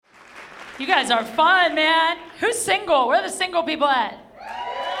You guys are fun, man. Who's single? Where are the single people at?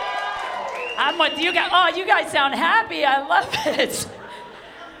 I'm with you guys. Oh, you guys sound happy. I love it.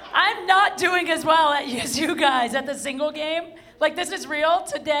 I'm not doing as well as you guys at the single game. Like, this is real.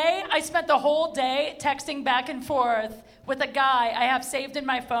 Today, I spent the whole day texting back and forth with a guy I have saved in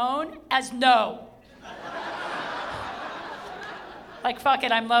my phone as no. Like, fuck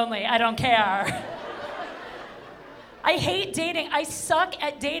it, I'm lonely. I don't care. I hate dating. I suck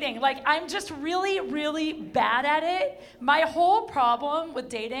at dating. Like, I'm just really, really bad at it. My whole problem with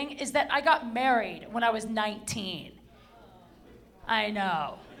dating is that I got married when I was 19. I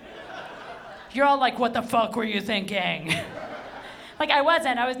know. You're all like, what the fuck were you thinking? Like, I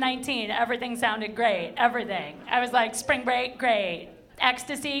wasn't. I was 19. Everything sounded great. Everything. I was like, spring break, great.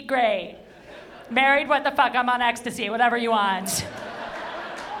 Ecstasy, great. Married, what the fuck? I'm on ecstasy. Whatever you want.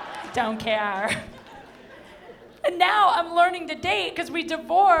 Don't care. And now I'm learning to date because we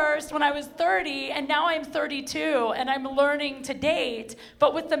divorced when I was 30, and now I'm 32, and I'm learning to date,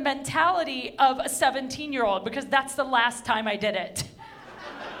 but with the mentality of a 17-year-old, because that's the last time I did it.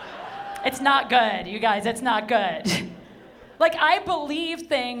 It's not good, you guys, it's not good. Like, I believe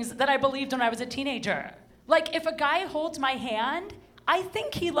things that I believed when I was a teenager. Like, if a guy holds my hand, I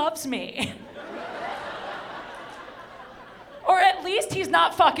think he loves me. Or at least he's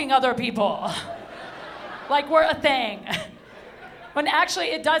not fucking other people. Like, we're a thing. When actually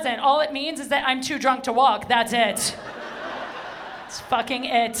it doesn't. All it means is that I'm too drunk to walk. That's it. It's fucking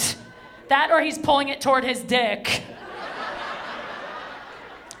it. That or he's pulling it toward his dick.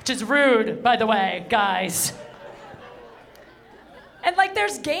 Which is rude, by the way, guys. And like,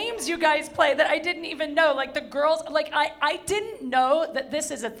 there's games you guys play that I didn't even know. Like, the girls, like, I didn't know that this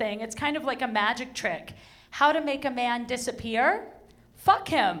is a thing. It's kind of like a magic trick. How to make a man disappear? Fuck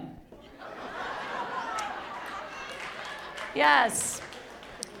him. Yes.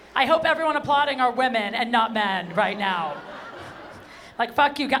 I hope everyone applauding are women and not men right now. Like,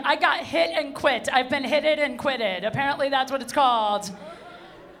 fuck you. I got hit and quit. I've been hitted and quitted. Apparently that's what it's called.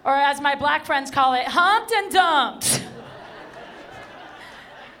 Or as my black friends call it, humped and dumped.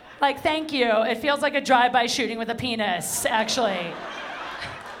 Like, thank you. It feels like a drive-by shooting with a penis, actually.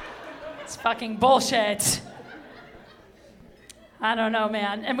 It's fucking bullshit. I don't know,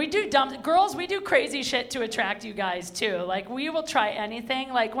 man. And we do girls, we do crazy shit to attract you guys, too. Like, we will try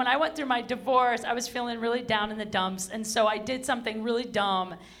anything. Like, when I went through my divorce, I was feeling really down in the dumps, and so I did something really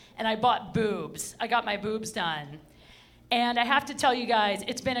dumb, and I bought boobs. I got my boobs done. And I have to tell you guys,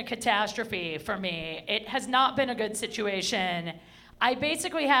 it's been a catastrophe for me. It has not been a good situation. I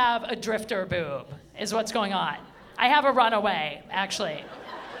basically have a drifter boob, is what's going on. I have a runaway, actually.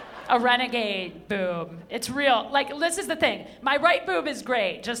 A renegade boob. It's real. Like, this is the thing. My right boob is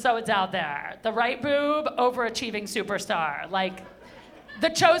great, just so it's out there. The right boob, overachieving superstar. Like, the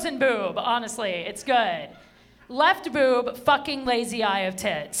chosen boob, honestly. It's good. Left boob, fucking lazy eye of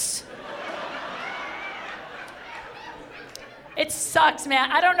tits. It sucks, man.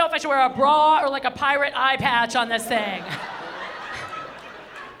 I don't know if I should wear a bra or like a pirate eye patch on this thing.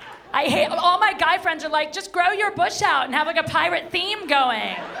 I hate, all my guy friends are like, just grow your bush out and have like a pirate theme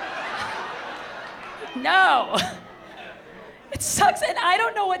going. No. It sucks, and I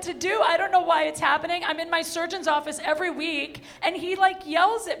don't know what to do. I don't know why it's happening. I'm in my surgeon's office every week, and he like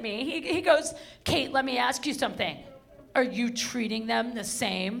yells at me. He goes, Kate, let me ask you something. Are you treating them the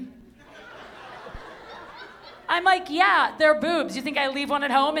same? I'm like, yeah, they're boobs. You think I leave one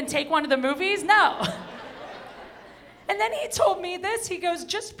at home and take one to the movies? No. And then he told me this. He goes,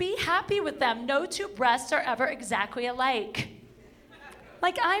 just be happy with them. No two breasts are ever exactly alike.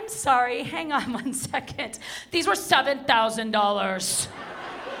 Like, I'm sorry. Hang on one second. These were $7,000.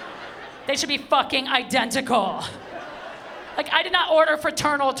 They should be fucking identical. Like, I did not order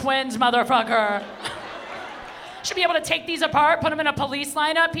fraternal twins, motherfucker. Should be able to take these apart, put them in a police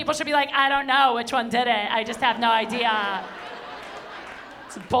lineup. People should be like, I don't know which one did it. I just have no idea.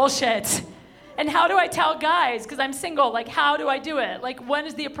 It's bullshit. And how do I tell guys, because I'm single, like, how do I do it? Like, when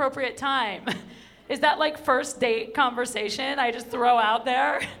is the appropriate time? Is that like first date conversation I just throw out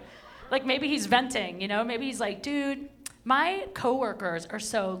there? Like, maybe he's venting, you know? Maybe he's like, dude, my coworkers are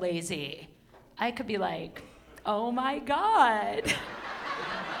so lazy. I could be like, oh my God.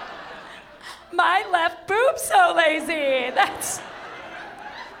 My left boob's so lazy.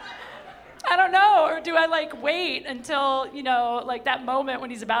 I don't know. Or do I like wait until, you know, like that moment when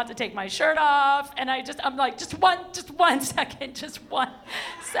he's about to take my shirt off, and I'm like, just one second.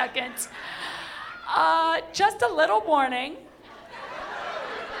 Just a little warning.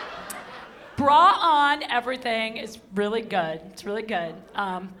 Bra on, everything is really good. It's really good.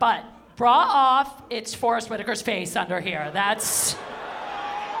 But bra off, it's Forrest Whitaker's face under here. That's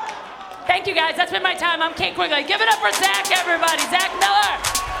Thank you guys. That's been my time. I'm Kate Quigley. Give it up for Zach, everybody. Zach Miller.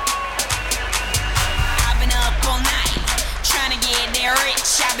 I've been up all night trying to get there rich.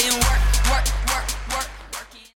 I've been